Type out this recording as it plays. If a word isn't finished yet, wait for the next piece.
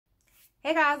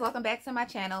Hey guys, welcome back to my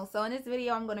channel. So in this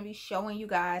video I'm going to be showing you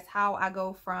guys how I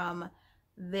go from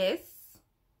this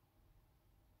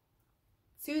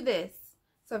to this.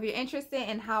 So if you're interested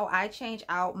in how I change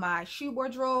out my shoe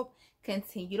wardrobe,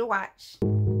 continue to watch.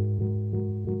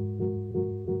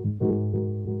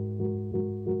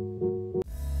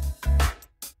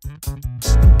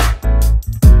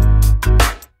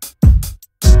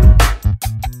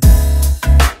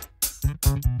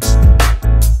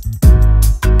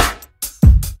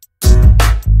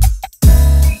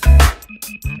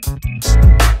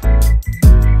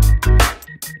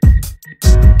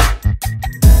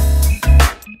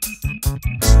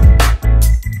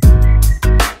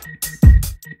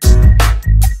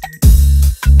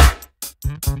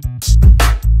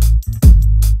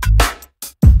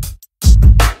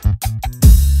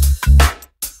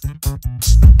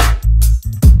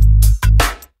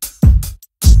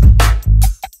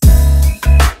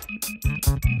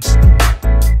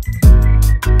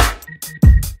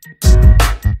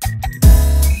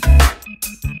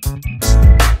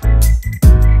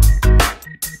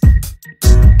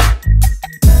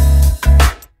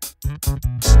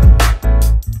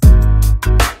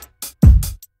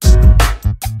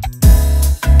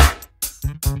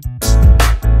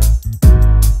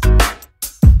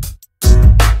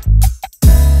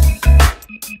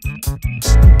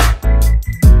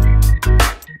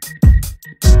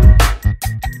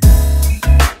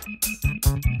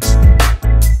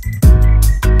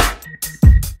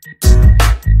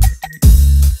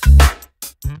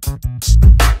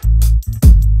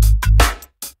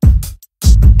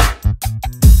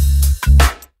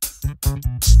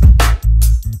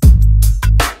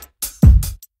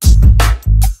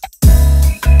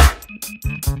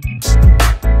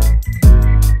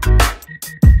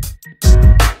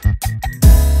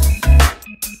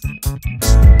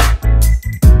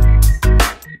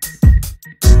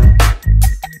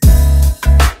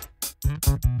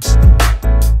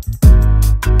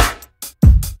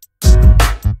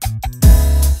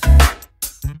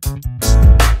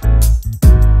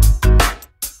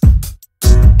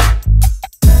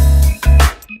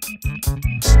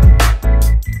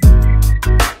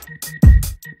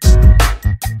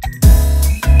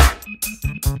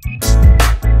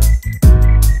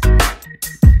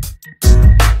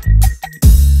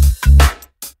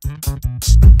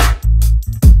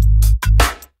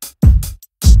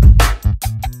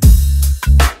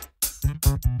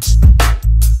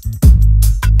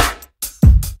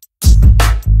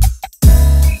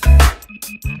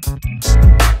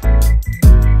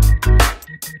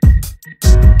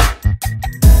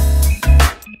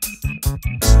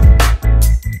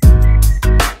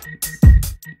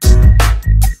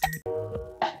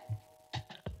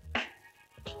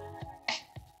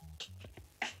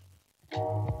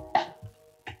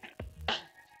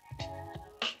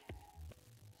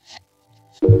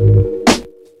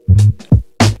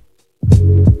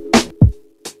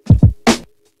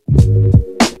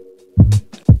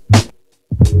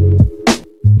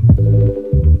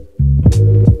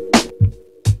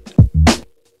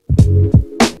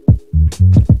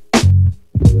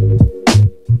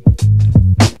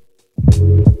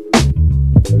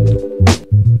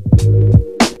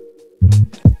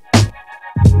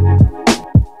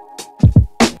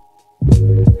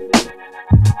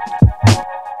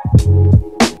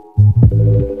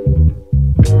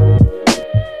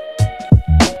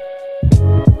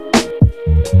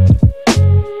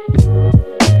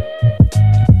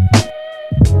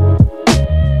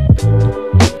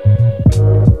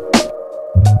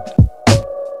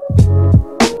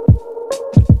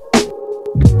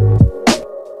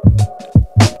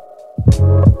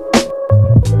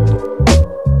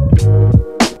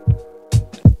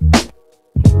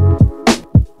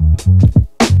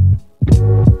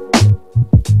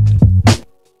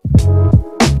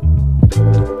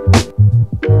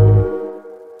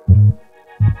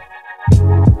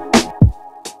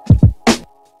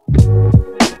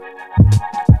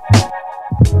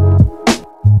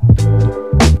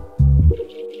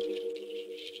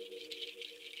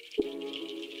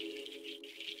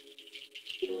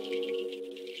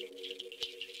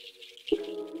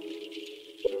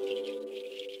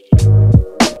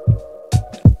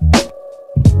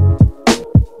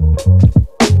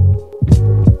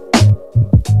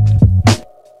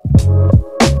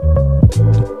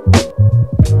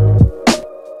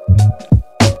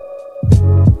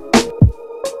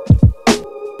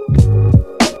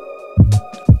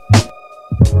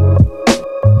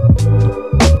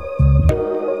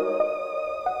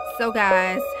 So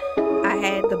guys, I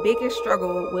had the biggest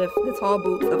struggle with the tall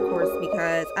boots, of course,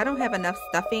 because I don't have enough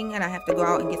stuffing and I have to go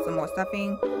out and get some more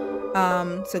stuffing.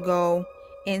 to go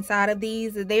inside of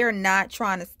these. They are not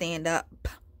trying to stand up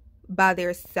by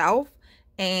themselves,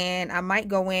 and I might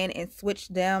go in and switch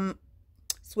the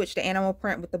animal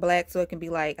print with the black so it can be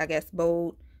like, I guess,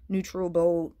 bold, neutral,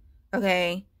 bold.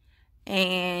 Okay.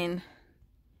 And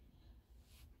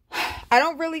I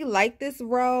don't really like this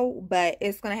row, but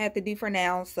it's gonna have to do for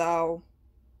now. So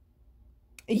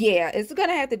yeah, it's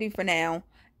gonna have to do for now.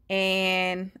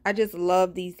 And I just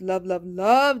love these.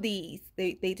 Love these.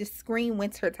 They just scream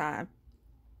winter time.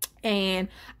 And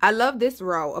I love this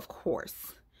row, of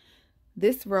course.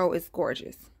 This row is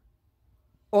gorgeous.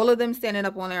 All of them standing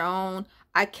up on their own.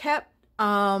 I kept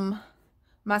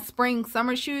my spring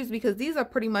summer shoes because these are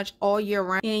pretty much all year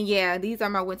round. And yeah, these are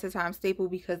my wintertime staple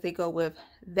because they go with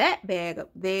that bag up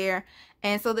there.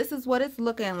 And so this is what it's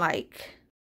looking like.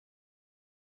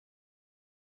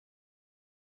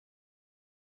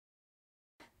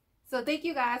 So thank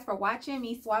you guys for watching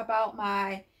me swap out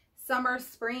my summer,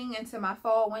 spring into my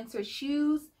fall, winter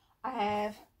shoes. I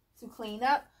have to clean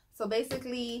up. So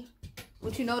basically,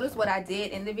 what you notice what I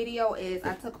did in the video is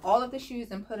I took all of the shoes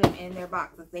and put them in their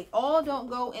boxes. They all don't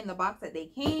go in the box that they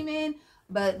came in,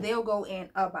 but they'll go in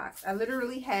a box. I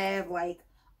literally have like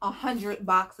 100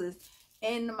 boxes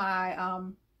in my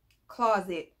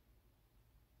closet.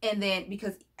 And then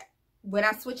because when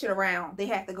I switch it around, they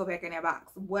have to go back in their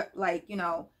box. What, like, you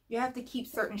know, you have to keep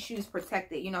certain shoes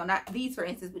protected. You know, not these for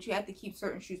instance, but you have to keep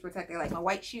certain shoes protected. Like my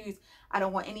white shoes, I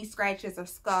don't want any scratches or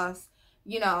scuffs,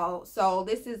 you know. So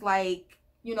this is like,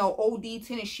 you know, OD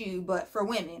tennis shoe, but for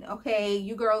women. Okay,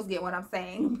 you girls get what I'm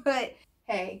saying. But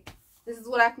hey, this is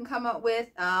what I can come up with.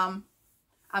 I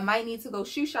might need to go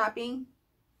shoe shopping.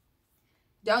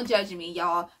 Don't judge me,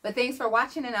 y'all. But thanks for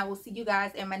watching, and I will see you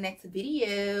guys in my next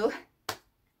video.